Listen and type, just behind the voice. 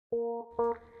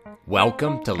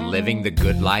Welcome to Living the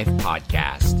Good Life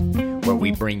podcast, where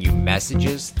we bring you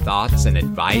messages, thoughts, and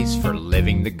advice for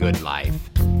living the good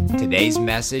life. Today's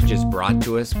message is brought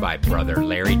to us by Brother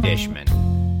Larry Dishman.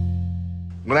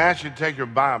 I'm going to ask you to take your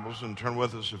Bibles and turn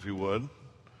with us, if you would,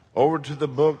 over to the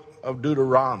book of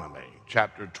Deuteronomy,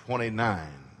 chapter 29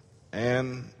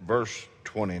 and verse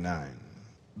 29.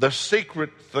 The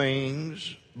secret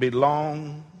things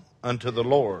belong unto the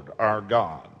Lord our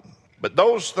God, but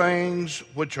those things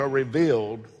which are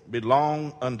revealed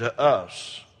belong unto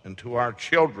us and to our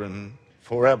children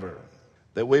forever,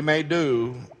 that we may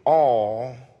do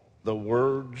all the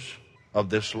words of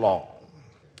this law.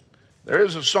 There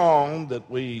is a song that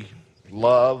we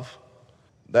love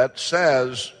that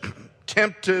says,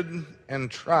 tempted and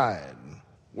tried,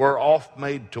 we're oft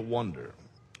made to wonder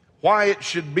why it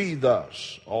should be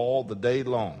thus all the day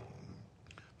long,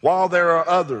 while there are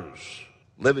others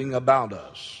living about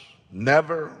us,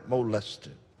 never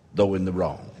molested, though in the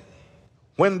wrong.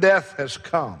 When death has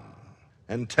come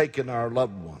and taken our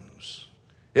loved ones,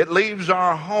 it leaves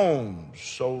our homes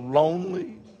so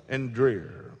lonely and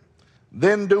drear.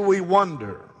 Then do we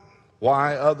wonder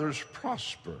why others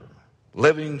prosper,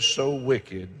 living so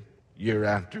wicked year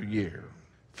after year.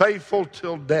 Faithful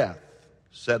till death,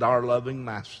 said our loving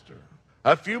Master.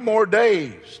 A few more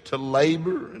days to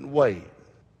labor and wait.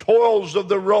 Toils of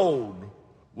the road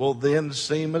will then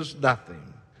seem as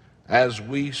nothing as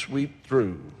we sweep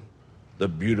through the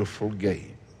beautiful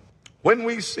gate. When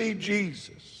we see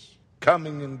Jesus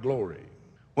coming in glory,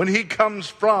 when he comes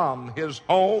from his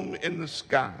home in the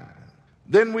sky,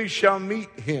 then we shall meet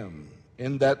him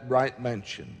in that bright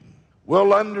mansion.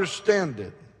 We'll understand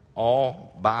it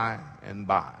all by and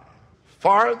by.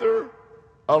 Farther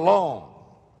along,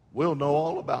 we'll know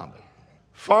all about it.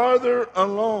 Farther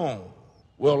along,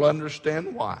 we'll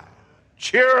understand why.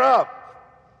 Cheer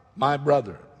up, my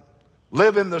brother.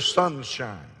 Live in the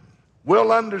sunshine.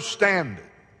 We'll understand it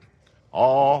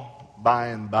all by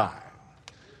and by.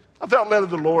 I felt led of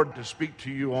the Lord to speak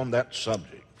to you on that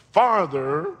subject.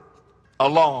 Farther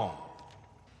along.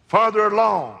 Farther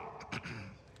along.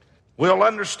 We'll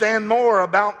understand more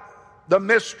about the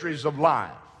mysteries of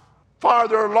life.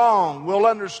 Farther along, we'll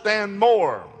understand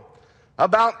more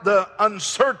about the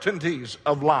uncertainties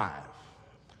of life.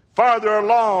 Farther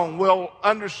along, we'll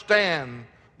understand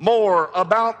more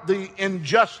about the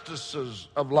injustices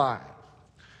of life.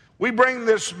 We bring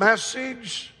this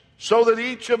message so that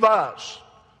each of us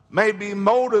may be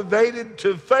motivated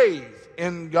to faith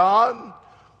in God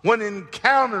when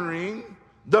encountering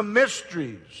the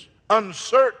mysteries,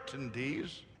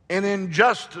 uncertainties, and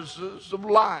injustices of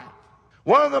life.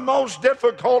 One of the most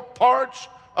difficult parts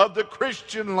of the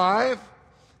Christian life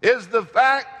is the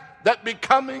fact that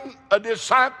becoming a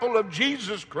disciple of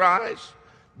Jesus Christ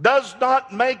does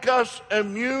not make us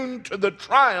immune to the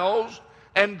trials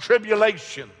and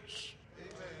tribulations.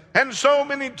 Amen. And so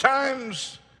many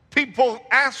times people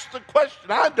ask the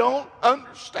question, I don't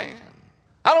understand.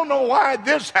 I don't know why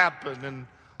this happened, and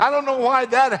I don't know why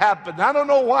that happened. I don't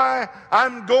know why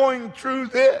I'm going through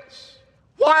this.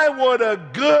 Why would a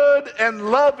good and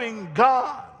loving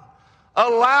God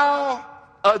allow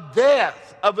a death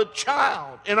of a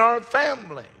child in our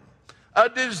family, a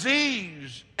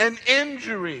disease, an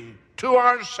injury to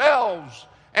ourselves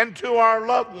and to our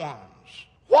loved ones?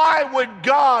 Why would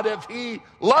God, if he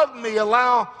loved me,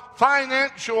 allow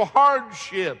financial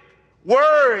hardship,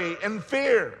 worry, and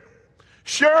fear?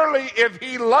 Surely if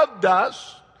he loved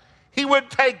us, he would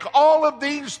take all of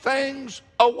these things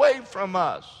away from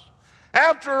us.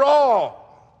 After all,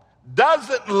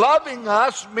 doesn't loving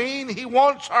us mean he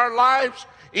wants our lives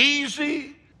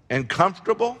easy and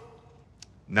comfortable?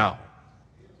 No,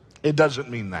 it doesn't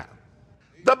mean that.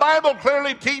 The Bible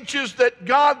clearly teaches that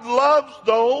God loves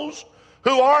those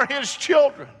who are his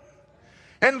children.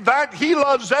 In fact, he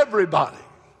loves everybody.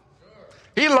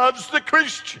 He loves the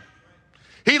Christian.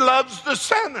 He loves the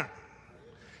sinner.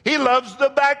 He loves the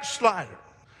backslider.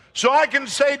 So I can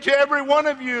say to every one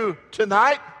of you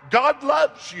tonight, God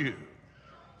loves you.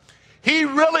 He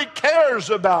really cares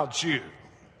about you.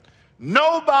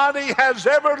 Nobody has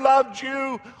ever loved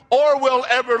you or will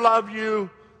ever love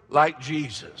you like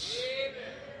Jesus.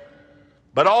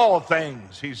 But all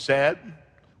things, he said,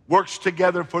 works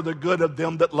together for the good of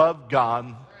them that love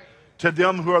God, to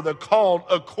them who are the called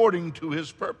according to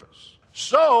his purpose.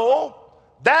 So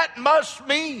that must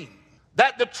mean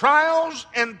that the trials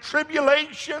and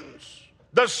tribulations,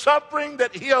 the suffering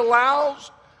that he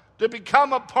allows to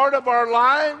become a part of our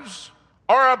lives,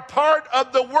 are a part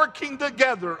of the working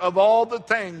together of all the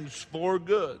things for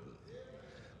good.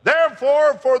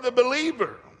 Therefore, for the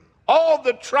believer, all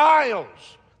the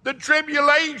trials, the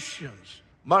tribulations,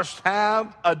 must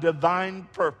have a divine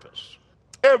purpose.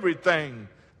 Everything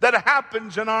that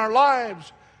happens in our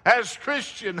lives as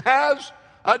Christians has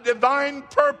a divine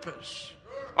purpose.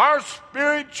 Our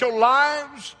spiritual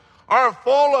lives are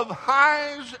full of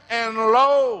highs and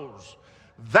lows,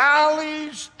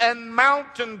 valleys and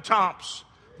mountaintops.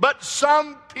 But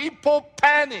some people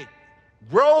panic,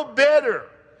 grow bitter,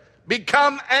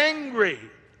 become angry,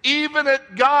 even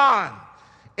at God.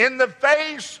 In the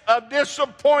face of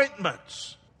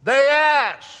disappointments, they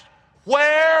ask,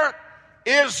 where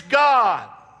is God?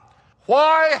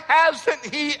 Why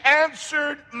hasn't He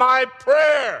answered my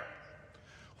prayer?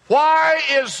 Why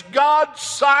is God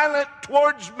silent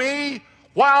towards me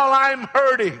while I'm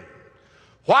hurting?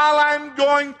 While I'm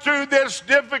going through this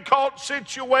difficult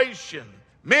situation?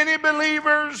 Many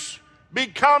believers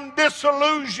become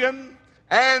disillusioned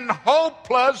and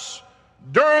hopeless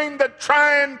during the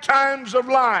trying times of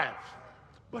life.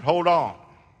 But hold on.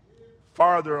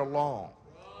 Farther along,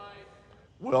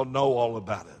 we'll know all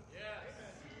about it.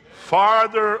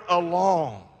 Farther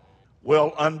along,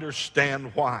 we'll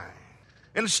understand why.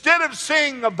 Instead of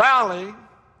seeing a valley,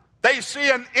 they see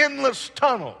an endless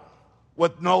tunnel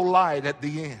with no light at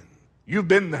the end. You've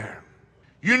been there.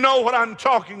 You know what I'm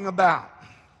talking about.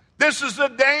 This is a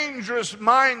dangerous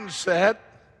mindset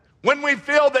when we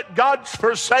feel that God's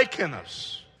forsaken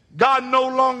us. God no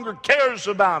longer cares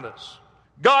about us.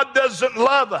 God doesn't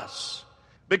love us,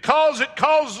 because it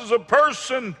causes a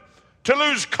person to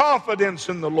lose confidence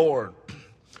in the Lord.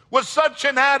 With such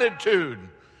an attitude,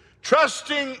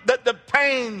 trusting that the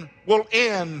pain will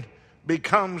end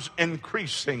becomes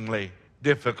increasingly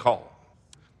difficult.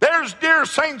 There's dear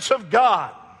saints of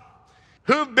God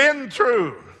who've been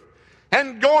through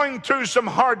and going through some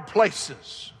hard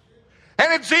places.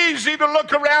 And it's easy to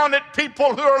look around at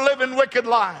people who are living wicked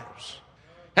lives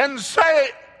and say,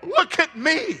 look at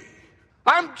me.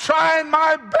 I'm trying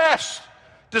my best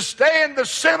to stay in the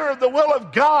center of the will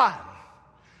of God.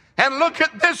 And look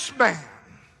at this man.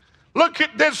 Look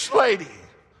at this lady.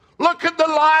 Look at the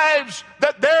lives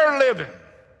that they're living.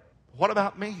 What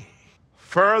about me?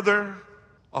 Further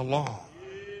along,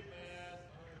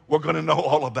 we're going to know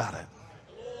all about it.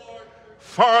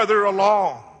 Farther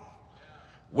along,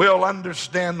 we'll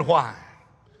understand why.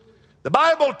 The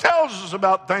Bible tells us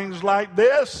about things like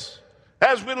this.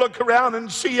 As we look around and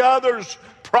see others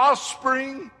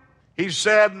prospering, He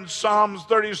said in Psalms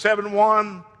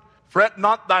 37:1, fret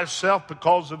not thyself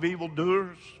because of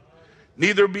evildoers,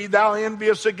 neither be thou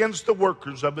envious against the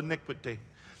workers of iniquity.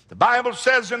 The Bible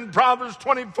says in Proverbs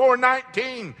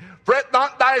 24:19, fret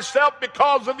not thyself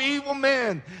because of evil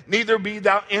men, neither be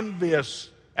thou envious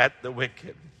at the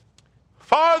wicked.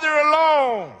 Farther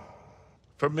along,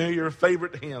 familiar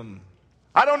favorite hymn.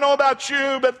 I don't know about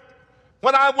you, but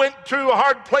when I went through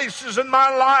hard places in my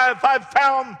life, I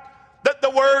found that the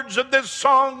words of this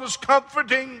song is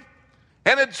comforting,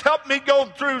 and it's helped me go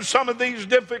through some of these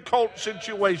difficult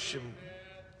situations.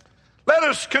 Let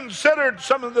us consider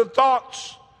some of the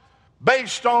thoughts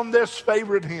based on this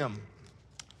favorite hymn.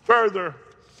 Further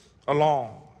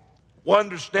along, we'll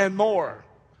understand more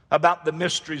about the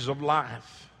mysteries of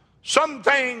life. Some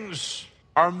things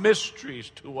are mysteries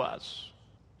to us.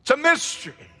 It's a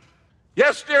mystery.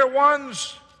 Yes, dear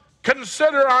ones,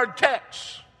 consider our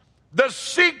text. The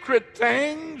secret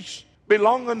things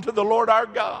belong unto the Lord our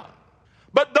God.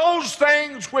 But those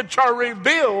things which are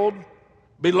revealed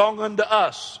belong unto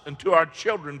us and to our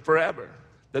children forever,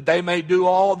 that they may do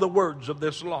all the words of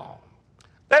this law.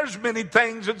 There's many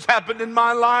things that's happened in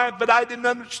my life that I didn't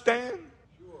understand.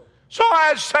 So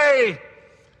I say,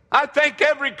 I think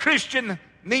every Christian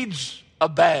needs a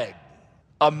bag,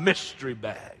 a mystery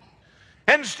bag.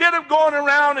 Instead of going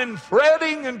around and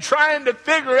fretting and trying to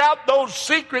figure out those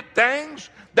secret things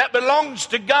that belongs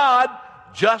to God,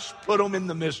 just put them in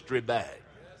the mystery bag.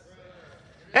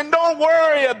 And don't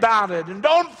worry about it, and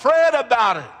don't fret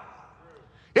about it.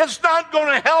 It's not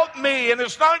going to help me, and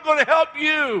it's not going to help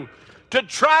you to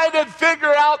try to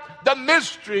figure out the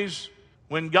mysteries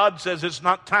when God says it's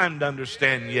not time to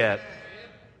understand yet.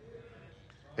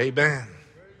 Amen.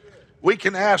 We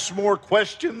can ask more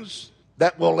questions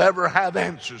that we'll ever have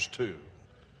answers to.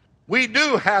 We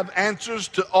do have answers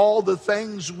to all the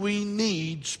things we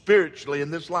need spiritually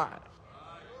in this life.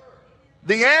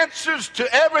 The answers to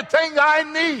everything I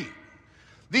need,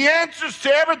 the answers to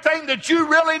everything that you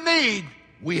really need,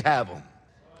 we have them.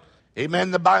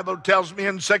 Amen. The Bible tells me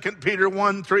in 2 Peter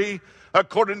 1:3,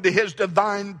 according to His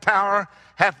divine power,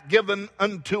 hath given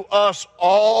unto us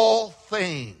all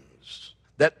things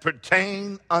that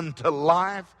pertain unto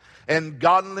life and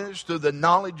godliness through the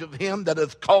knowledge of Him that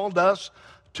hath called us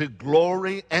to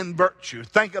glory and virtue.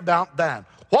 Think about that.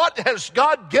 What has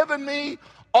God given me?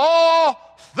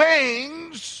 all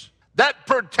things that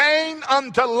pertain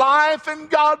unto life and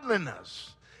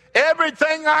godliness.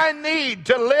 Everything I need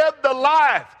to live the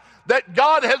life that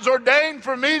God has ordained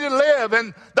for me to live,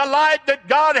 and the life that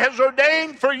God has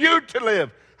ordained for you to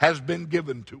live, has been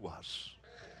given to us.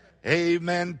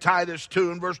 Amen. Titus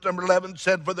 2 and verse number 11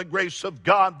 said, "For the grace of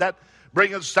God that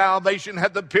bringeth salvation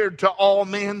hath appeared to all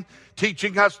men,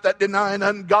 teaching us that denying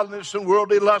ungodliness and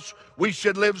worldly lust, we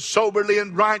should live soberly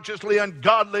and righteously and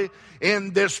godly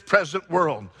in this present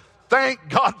world." Thank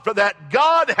God for that.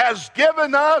 God has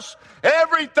given us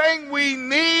everything we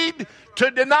need to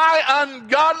deny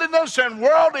ungodliness and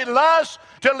worldly lust,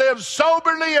 to live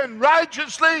soberly and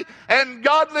righteously and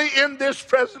godly in this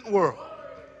present world.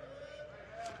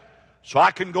 So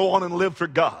I can go on and live for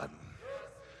God,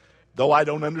 though I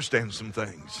don't understand some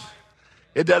things.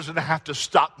 It doesn't have to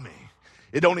stop me.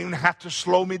 It don't even have to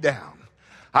slow me down.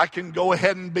 I can go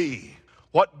ahead and be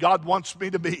what God wants me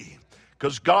to be,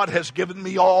 because God has given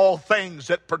me all things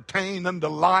that pertain unto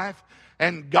life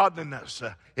and godliness.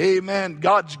 Amen.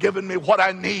 God's given me what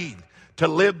I need to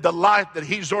live the life that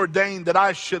He's ordained that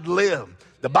I should live.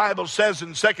 The Bible says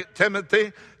in 2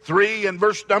 Timothy 3 and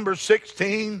verse number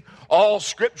 16, all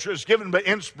Scripture is given by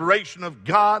inspiration of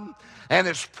God and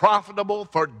is profitable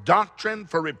for doctrine,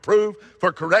 for reproof,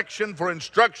 for correction, for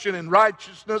instruction in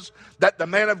righteousness, that the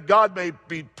man of God may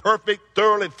be perfect,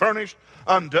 thoroughly furnished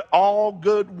unto all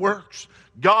good works.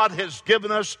 God has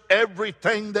given us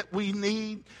everything that we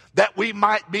need, that we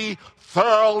might be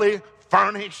thoroughly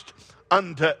furnished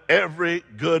unto every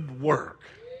good work.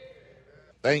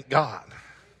 Thank God.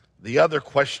 The other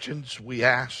questions we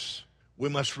ask, we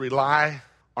must rely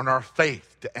on our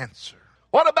faith to answer.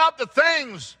 What about the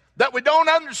things that we don't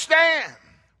understand?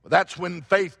 Well, that's when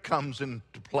faith comes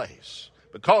into place.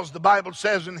 Because the Bible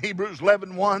says in Hebrews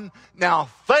 11:1, now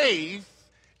faith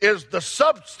is the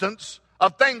substance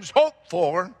of things hoped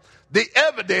for, the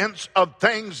evidence of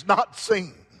things not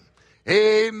seen.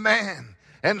 Amen.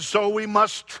 And so we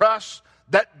must trust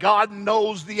that God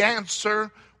knows the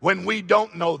answer when we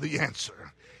don't know the answer.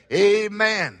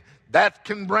 Amen. That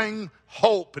can bring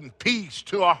hope and peace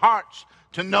to our hearts,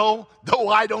 to know, though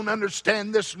I don't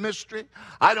understand this mystery,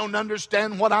 I don't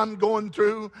understand what I'm going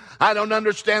through, I don't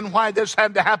understand why this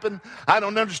had to happen, I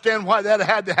don't understand why that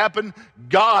had to happen,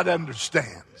 God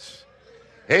understands.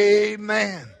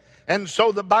 Amen. And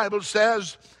so the Bible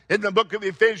says in the book of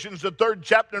Ephesians, the 3rd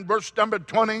chapter and verse number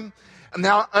 20,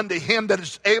 now unto Him that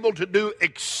is able to do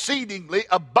exceedingly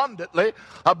abundantly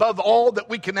above all that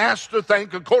we can ask or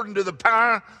think, according to the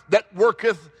power that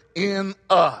worketh in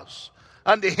us.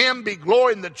 Unto Him be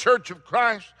glory in the church of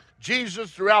Christ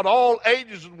Jesus throughout all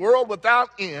ages of the world without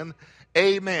end.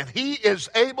 Amen. He is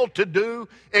able to do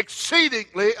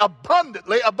exceedingly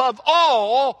abundantly above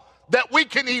all that we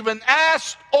can even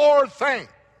ask or think.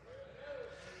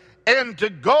 And to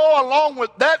go along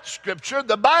with that scripture,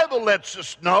 the Bible lets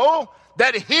us know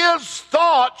that His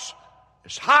thoughts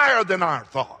is higher than our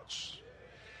thoughts.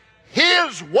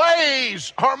 His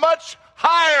ways are much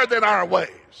higher than our ways.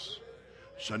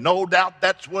 So no doubt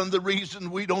that's one of the reasons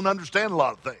we don't understand a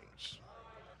lot of things.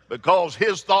 Because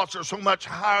His thoughts are so much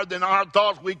higher than our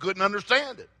thoughts, we couldn't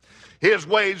understand it. His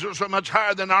ways are so much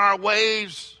higher than our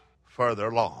ways. Further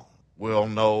along, we'll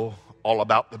know all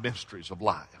about the mysteries of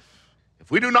life.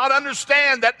 If we do not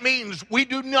understand, that means we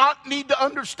do not need to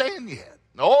understand yet.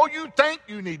 Oh, you think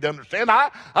you need to understand. I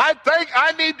think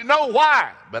I need to know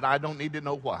why, but I don't need to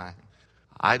know why.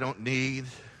 I don't need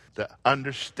to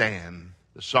understand.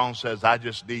 The song says, I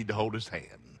just need to hold His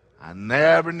hand. I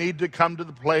never need to come to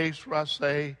the place where I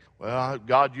say, well,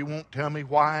 God, you won't tell me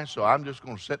why, so I'm just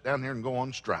going to sit down here and go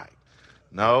on strike.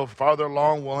 No, farther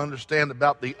along we'll understand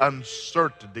about the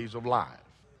uncertainties of life.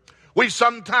 We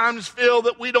sometimes feel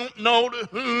that we don't know to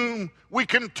whom we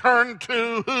can turn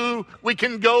to, who we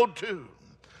can go to.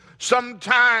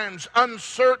 Sometimes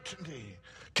uncertainty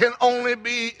can only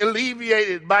be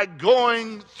alleviated by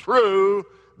going through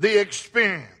the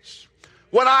experience.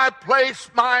 When I place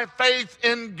my faith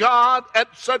in God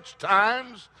at such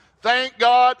times, thank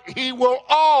God He will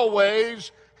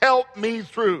always help me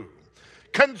through.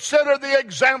 Consider the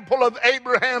example of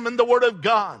Abraham in the Word of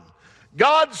God.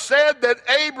 God said that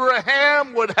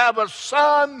Abraham would have a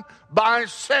son by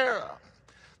Sarah.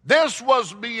 This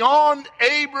was beyond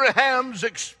Abraham's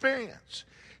experience.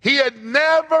 He had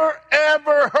never,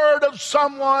 ever heard of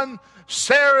someone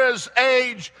Sarah's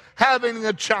age having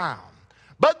a child.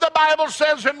 But the Bible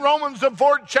says in Romans the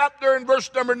 4th chapter and verse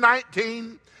number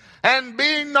 19, and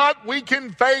being not weak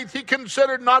in faith, he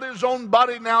considered not his own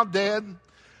body now dead,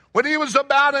 when he was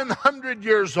about 100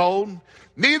 years old,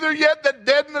 neither yet the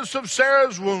deadness of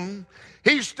Sarah's womb.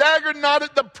 He staggered not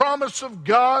at the promise of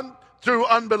God through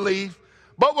unbelief,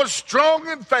 but was strong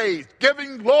in faith,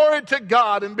 giving glory to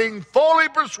God and being fully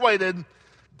persuaded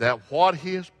that what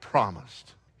he has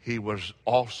promised, he was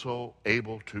also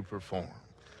able to perform.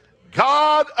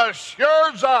 God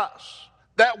assures us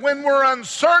that when we're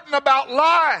uncertain about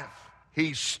life,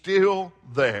 he's still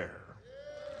there.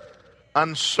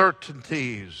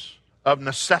 Uncertainties of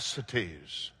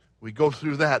necessities. We go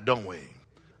through that, don't we?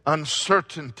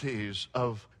 Uncertainties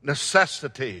of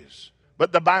necessities.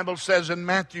 But the Bible says in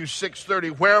Matthew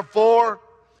 6:30, wherefore,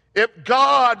 if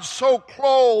God so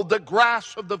clothe the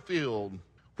grass of the field,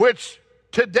 which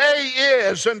today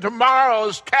is and tomorrow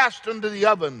is cast into the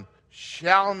oven,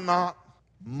 shall not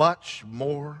much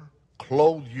more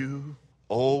clothe you,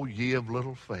 O ye of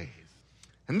little faith?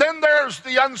 And then there's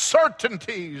the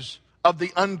uncertainties of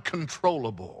the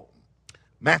uncontrollable.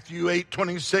 Matthew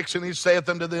 8:26, and he saith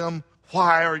unto them,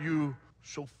 why are you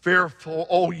so fearful,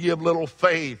 O ye of little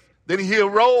faith? Then he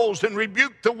arose and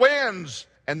rebuked the winds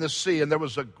and the sea, and there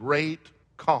was a great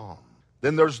calm.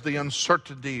 Then there's the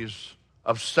uncertainties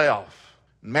of self.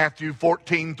 Matthew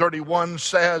 14:31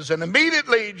 says, and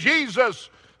immediately Jesus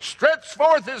stretched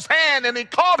forth his hand, and he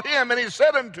caught him, and he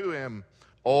said unto him,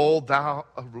 O thou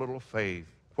of little faith,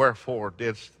 wherefore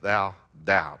didst thou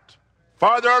doubt?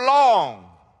 Farther along,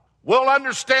 we'll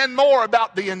understand more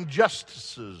about the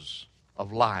injustices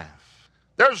of life.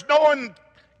 There's no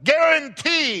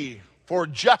guarantee for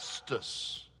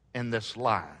justice in this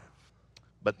life,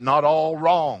 but not all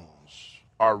wrongs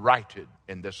are righted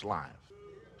in this life.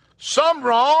 Some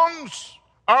wrongs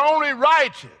are only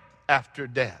righted after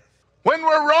death. When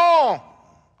we're wrong,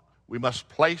 we must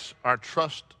place our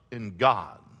trust in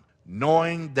God,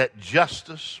 knowing that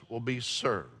justice will be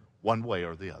served one way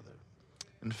or the other.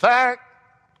 In fact,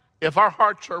 if our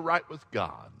hearts are right with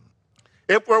God,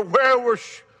 if we're where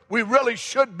we really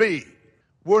should be,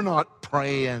 we're not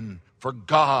praying for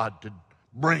God to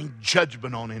bring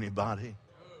judgment on anybody.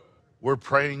 We're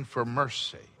praying for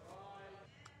mercy.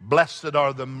 Blessed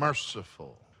are the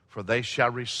merciful, for they shall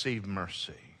receive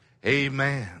mercy.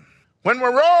 Amen. When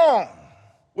we're wrong,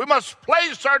 we must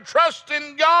place our trust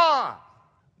in God,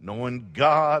 knowing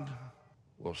God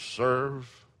will serve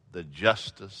the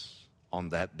justice on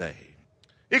that day.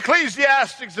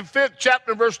 Ecclesiastes, the 5th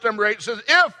chapter, verse number 8 says,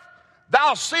 if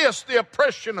thou seest the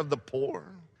oppression of the poor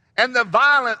and the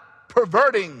violent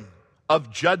perverting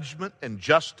of judgment and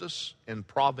justice in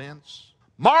province,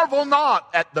 marvel not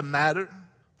at the matter,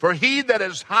 for he that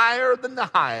is higher than the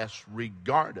highest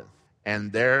regardeth,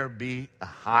 and there be a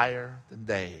higher than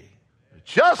they.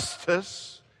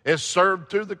 Justice is served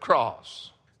through the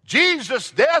cross.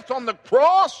 Jesus' death on the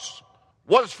cross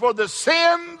was for the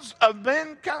sins of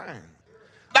mankind.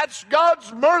 That's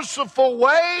God's merciful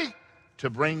way to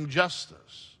bring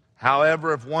justice.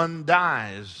 However, if one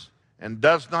dies and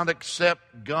does not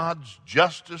accept God's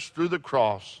justice through the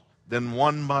cross, then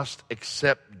one must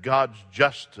accept God's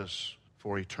justice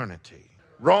for eternity.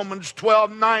 Romans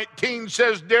 12:19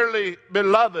 says, dearly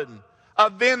beloved,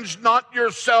 avenge not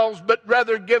yourselves, but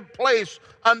rather give place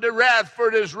unto wrath, for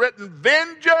it is written,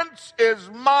 vengeance is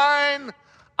mine,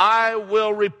 I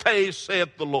will repay,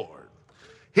 saith the Lord.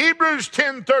 Hebrews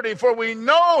 10:30, for we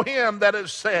know him that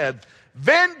has said,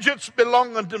 vengeance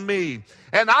belongeth unto me,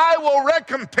 and I will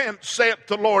recompense, saith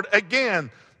the Lord. Again,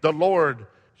 the Lord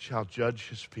shall judge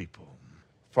his people.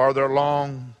 Farther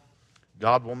along,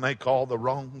 God will make all the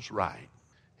wrongs right.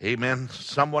 Amen.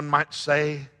 Someone might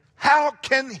say, how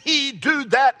can he do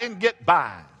that and get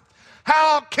by?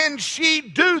 How can she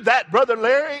do that, Brother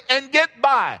Larry, and get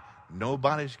by?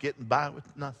 Nobody's getting by with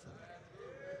nothing.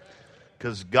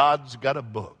 Because God's got a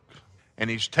book, and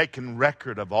he's taken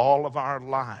record of all of our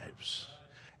lives.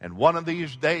 And one of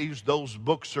these days, those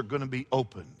books are going to be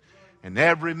opened, and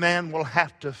every man will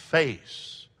have to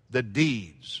face the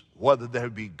deeds, whether they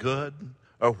be good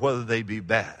or whether they be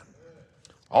bad.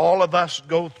 All of us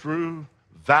go through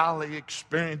valley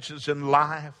experiences in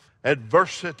life.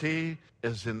 Adversity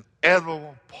is an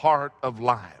integral part of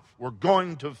life. We're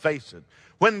going to face it.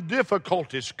 When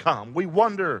difficulties come, we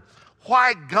wonder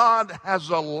why God has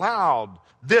allowed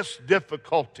this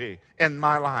difficulty in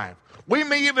my life. We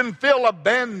may even feel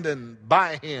abandoned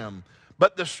by him,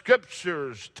 but the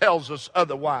scriptures tells us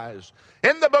otherwise.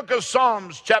 In the book of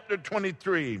Psalms, chapter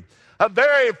 23, a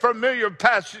very familiar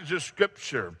passage of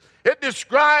scripture, it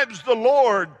describes the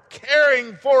Lord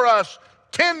caring for us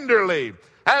tenderly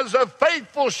as a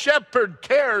faithful shepherd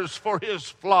cares for his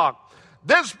flock.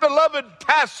 This beloved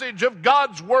passage of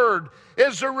God's word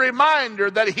is a reminder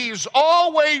that he's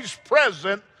always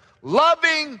present,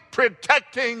 loving,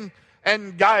 protecting,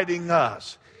 and guiding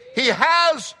us. He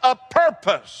has a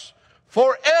purpose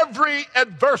For every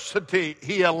adversity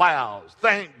he allows.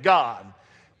 Thank God.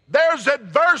 There's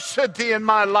adversity in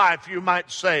my life, you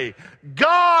might say.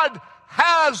 God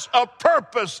has a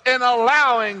purpose in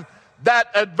allowing that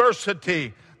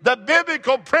adversity. The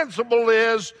biblical principle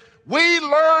is we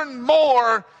learn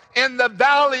more in the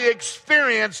valley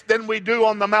experience than we do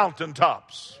on the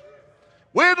mountaintops.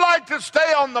 We'd like to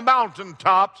stay on the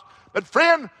mountaintops, but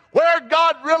friend, where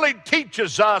God really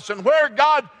teaches us and where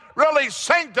God really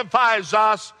sanctifies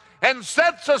us and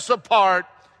sets us apart,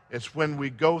 it's when we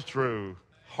go through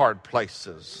hard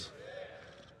places.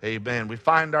 Amen. We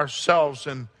find ourselves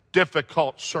in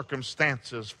difficult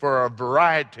circumstances for a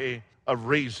variety of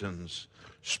reasons.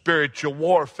 Spiritual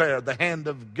warfare, the hand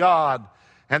of God,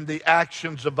 and the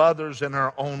actions of others in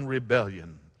our own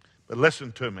rebellion. But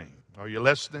listen to me. Are you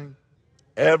listening?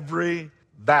 Every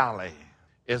valley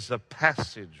is a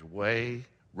passageway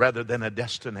rather than a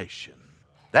destination.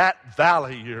 That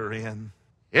valley you're in,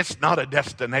 it's not a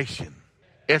destination.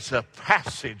 It's a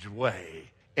passageway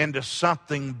into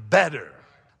something better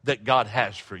that God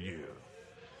has for you.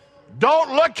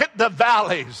 Don't look at the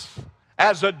valleys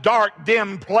as a dark,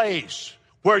 dim place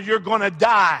where you're going to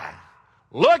die.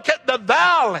 Look at the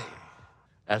valley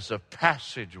as a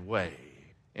passageway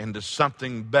into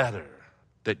something better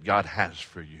that God has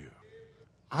for you.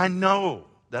 I know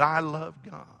that I love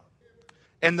God.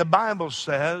 And the Bible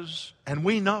says, and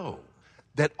we know,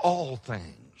 that all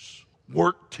things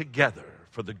work together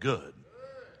for the good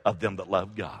of them that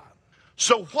love God.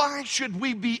 So why should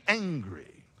we be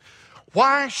angry?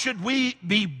 Why should we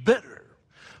be bitter?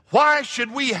 Why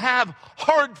should we have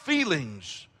hard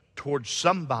feelings towards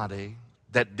somebody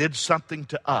that did something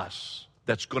to us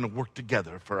that's going to work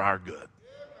together for our good?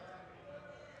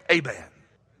 Amen.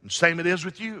 And same it is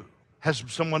with you. Has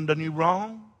someone done you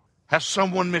wrong? Has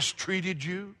someone mistreated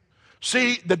you?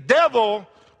 See, the devil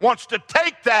wants to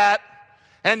take that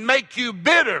and make you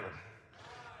bitter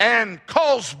and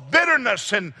cause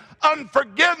bitterness and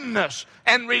unforgiveness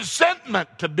and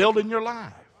resentment to build in your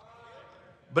life.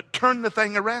 But turn the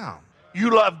thing around.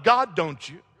 You love God, don't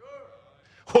you?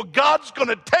 Well, God's going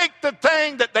to take the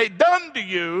thing that they done to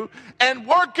you and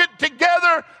work it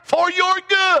together for your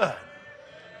good.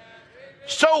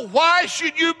 So why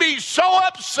should you be so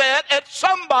upset at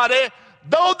somebody,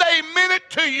 though they meant it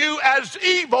to you as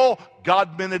evil,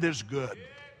 God meant it as good.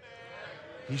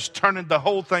 He's turning the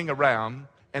whole thing around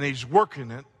and he's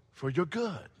working it for your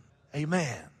good.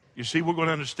 Amen. You see, we're going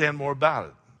to understand more about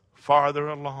it farther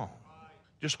along.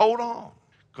 Just hold on,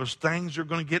 because things are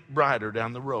going to get brighter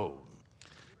down the road.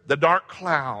 The dark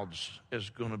clouds is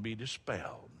going to be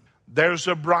dispelled. There's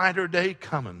a brighter day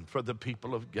coming for the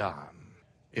people of God.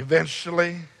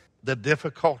 Eventually, the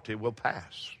difficulty will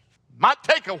pass. Might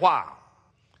take a while.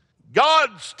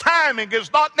 God's timing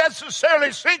is not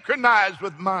necessarily synchronized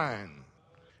with mine.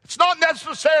 It's not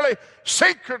necessarily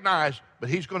synchronized, but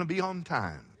he's going to be on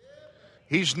time.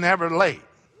 He's never late.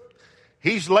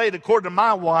 He's late according to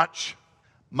my watch,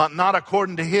 but not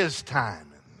according to his timing.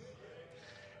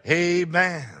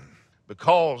 Amen.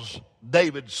 Because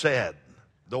David said,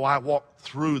 though I walk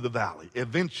through the valley,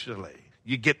 eventually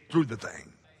you get through the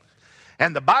thing.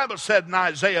 And the Bible said in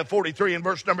Isaiah 43 and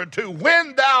verse number 2,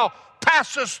 when thou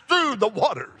passest through the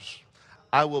waters,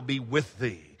 I will be with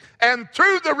thee. And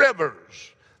through the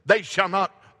rivers, they shall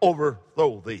not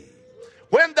overthrow thee.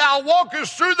 When thou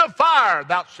walkest through the fire,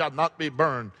 thou shalt not be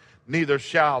burned, neither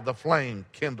shall the flame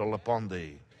kindle upon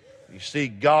thee. You see,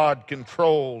 God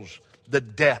controls the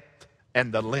depth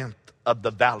and the length of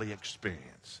the valley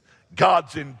experience.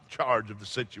 God's in charge of the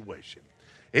situation.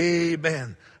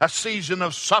 Amen. A season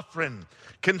of suffering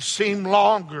can seem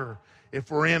longer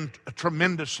if we're in a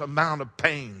tremendous amount of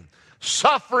pain.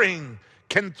 Suffering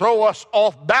can throw us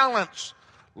off balance.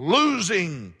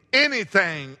 Losing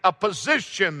anything, a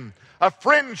position, a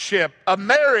friendship, a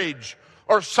marriage,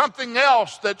 or something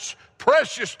else that's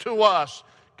precious to us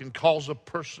can cause a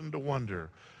person to wonder,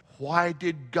 why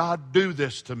did God do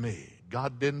this to me?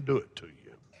 God didn't do it to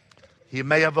you. He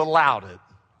may have allowed it,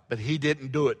 but he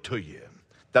didn't do it to you.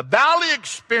 The valley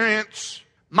experience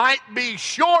might be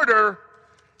shorter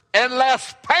and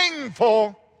less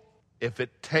painful if it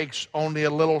takes only a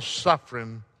little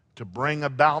suffering to bring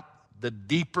about the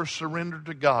deeper surrender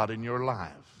to God in your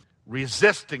life.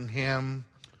 Resisting him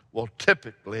will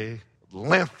typically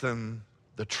lengthen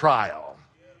the trial,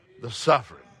 the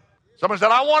suffering. Someone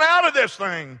said, I want out of this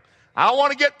thing. I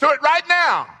want to get through it right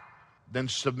now. Then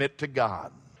submit to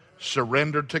God.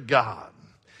 Surrender to God.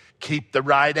 Keep the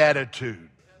right attitude.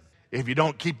 If you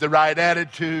don't keep the right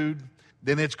attitude,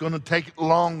 then it's going to take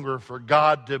longer for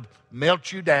God to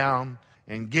melt you down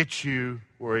and get you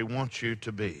where he wants you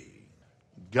to be.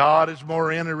 God is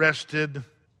more interested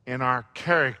in our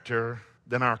character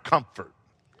than our comfort.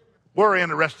 We're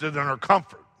interested in our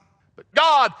comfort, but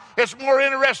God is more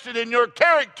interested in your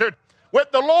character.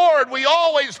 With the Lord, we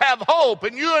always have hope,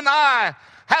 and you and I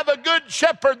have a good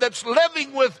shepherd that's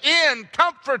living within,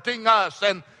 comforting us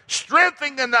and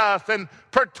strengthening us and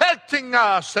protecting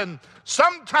us. And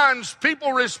sometimes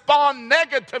people respond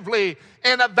negatively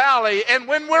in a valley, and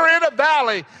when we're in a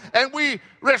valley and we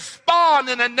respond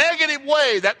in a negative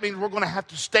way, that means we're going to have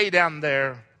to stay down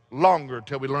there longer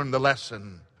till we learn the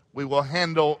lesson. We will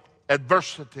handle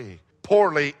adversity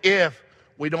poorly if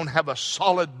we don't have a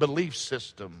solid belief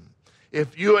system.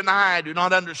 If you and I do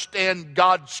not understand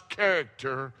God's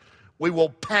character, we will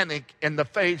panic in the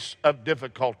face of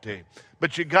difficulty.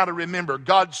 But you got to remember,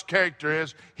 God's character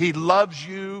is He loves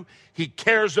you, He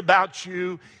cares about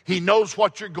you, He knows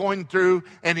what you're going through,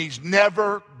 and He's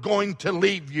never going to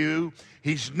leave you.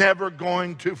 He's never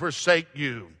going to forsake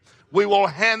you. We will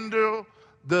handle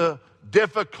the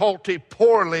difficulty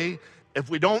poorly if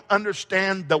we don't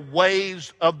understand the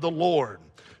ways of the Lord.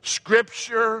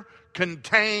 Scripture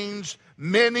contains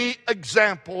many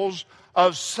examples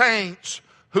of saints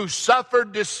who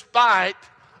suffered despite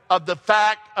of the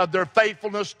fact of their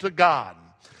faithfulness to God.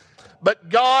 But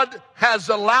God has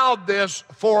allowed this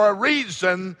for a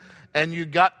reason, and you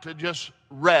got to just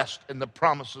rest in the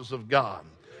promises of God.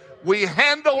 We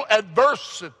handle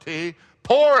adversity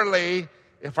poorly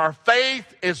if our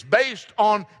faith is based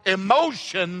on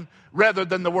emotion rather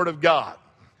than the Word of God.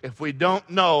 If we don't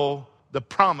know the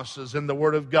promises in the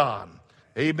Word of God.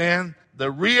 Amen.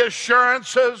 The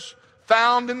reassurances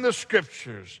found in the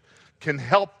Scriptures can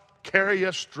help carry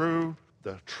us through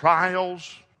the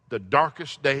trials, the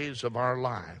darkest days of our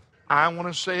life. I want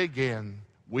to say again,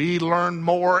 we learn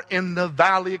more in the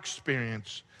valley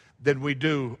experience than we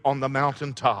do on the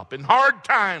mountaintop. In hard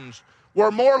times,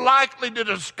 we're more likely to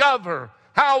discover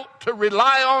how to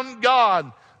rely on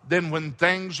God than when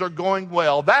things are going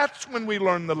well. That's when we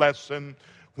learn the lesson.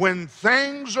 When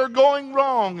things are going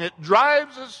wrong, it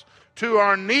drives us to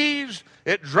our knees.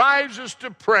 It drives us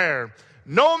to prayer.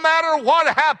 No matter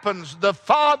what happens, the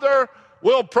Father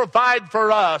will provide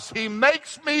for us. He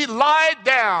makes me lie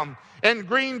down in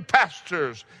green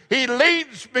pastures. He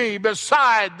leads me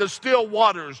beside the still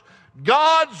waters.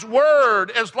 God's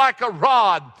word is like a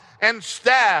rod and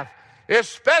staff,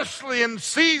 especially in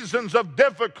seasons of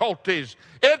difficulties.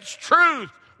 Its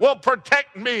truth will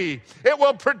protect me. It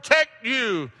will protect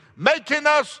you, making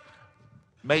us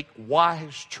make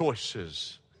wise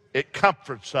choices. It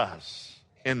comforts us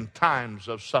in times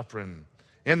of suffering.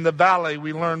 In the valley,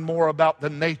 we learn more about the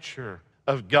nature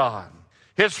of God.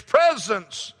 His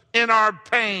presence in our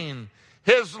pain.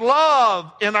 His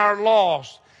love in our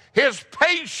loss. His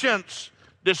patience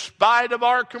despite of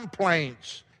our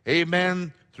complaints.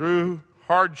 Amen. Through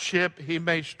hardship, He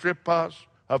may strip us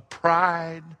of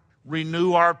pride,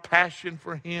 renew our passion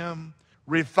for Him,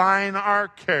 refine our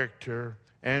character,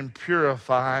 and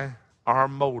purify our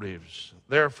motives.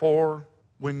 Therefore,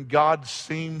 when God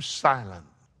seems silent,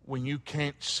 when you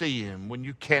can't see Him, when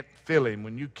you can't feel Him,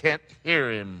 when you can't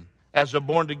hear Him, as a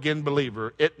born-again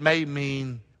believer, it may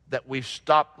mean that we've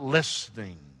stopped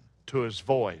listening to His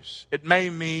voice. It may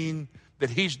mean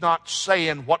that He's not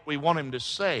saying what we want Him to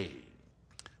say.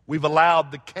 We've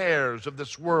allowed the cares of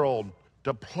this world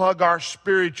to plug our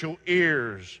spiritual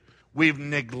ears. We've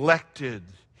neglected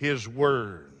His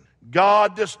word.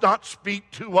 God does not speak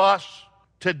to us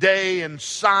today in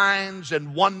signs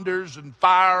and wonders and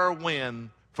fire or wind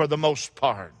for the most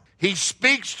part. He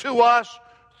speaks to us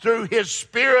through His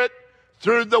Spirit,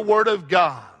 through the Word of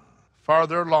God.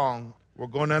 Farther along, we're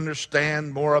going to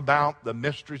understand more about the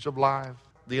mysteries of life,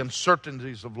 the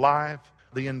uncertainties of life,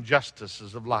 the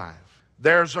injustices of life.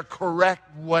 There's a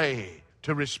correct way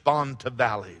to respond to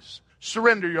valleys.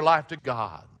 Surrender your life to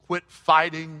God. Quit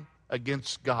fighting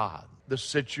against God, the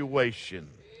situation,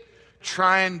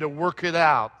 trying to work it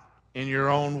out in your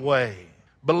own way.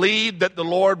 Believe that the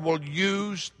Lord will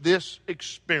use this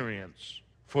experience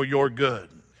for your good.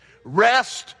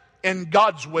 Rest in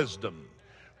God's wisdom,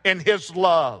 in His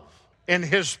love, in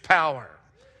His power.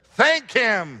 Thank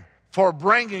Him for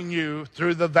bringing you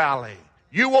through the valley.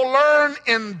 You will learn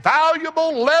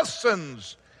invaluable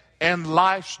lessons in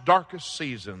life's darkest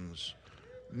seasons.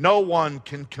 No one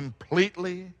can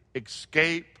completely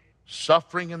escape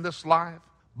suffering in this life,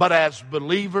 but as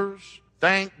believers,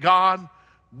 thank God,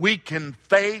 we can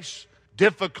face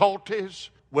difficulties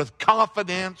with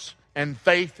confidence and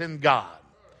faith in God.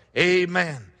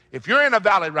 Amen. If you're in a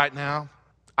valley right now,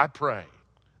 I pray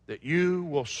that you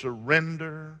will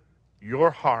surrender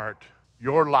your heart,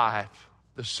 your life,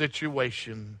 the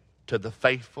situation to the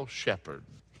faithful shepherd.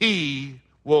 He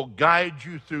will guide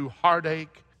you through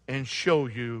heartache and show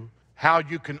you how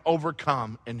you can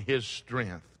overcome in His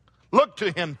strength. Look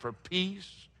to Him for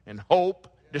peace and hope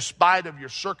despite of your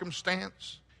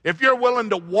circumstance. If you're willing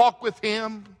to walk with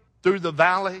Him through the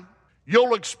valley,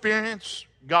 you'll experience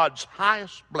God's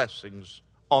highest blessings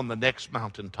on the next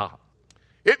mountaintop.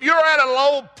 If you're at a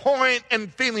low point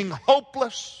and feeling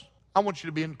hopeless, I want you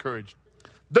to be encouraged.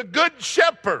 The Good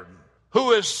Shepherd,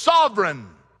 who is sovereign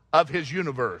of His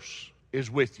universe,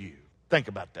 is with you. Think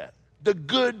about that. The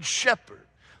Good Shepherd,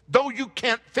 though you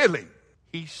can't feel Him,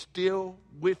 He's still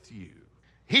with you.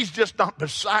 He's just not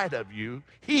beside of you.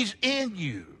 He's in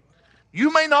you.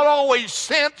 You may not always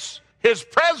sense His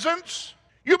presence.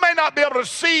 You may not be able to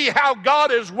see how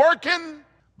God is working,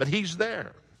 but He's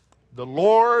there. The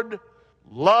Lord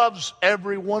loves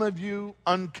every one of you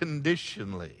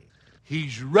unconditionally.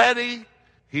 He's ready.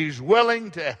 He's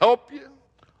willing to help you.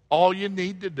 All you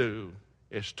need to do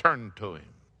is turn to Him.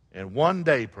 And one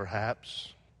day,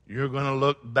 perhaps, you're going to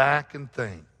look back and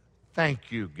think,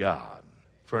 thank you, God,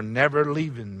 for never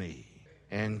leaving me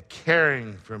and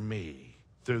caring for me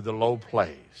through the low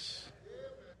place.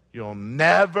 You'll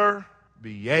never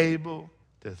be able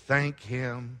to thank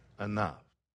Him enough.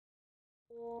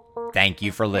 Thank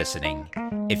you for listening.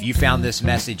 If you found this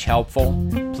message helpful,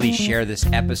 please share this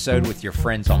episode with your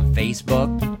friends on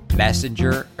Facebook,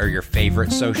 Messenger, or your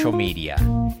favorite social media.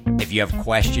 If you have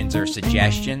questions or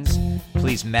suggestions,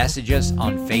 please message us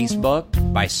on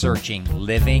Facebook by searching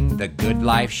Living the Good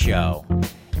Life Show.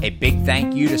 A big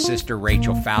thank you to Sister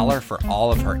Rachel Fowler for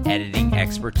all of her editing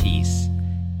expertise.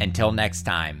 Until next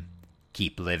time,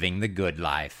 keep living the good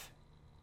life.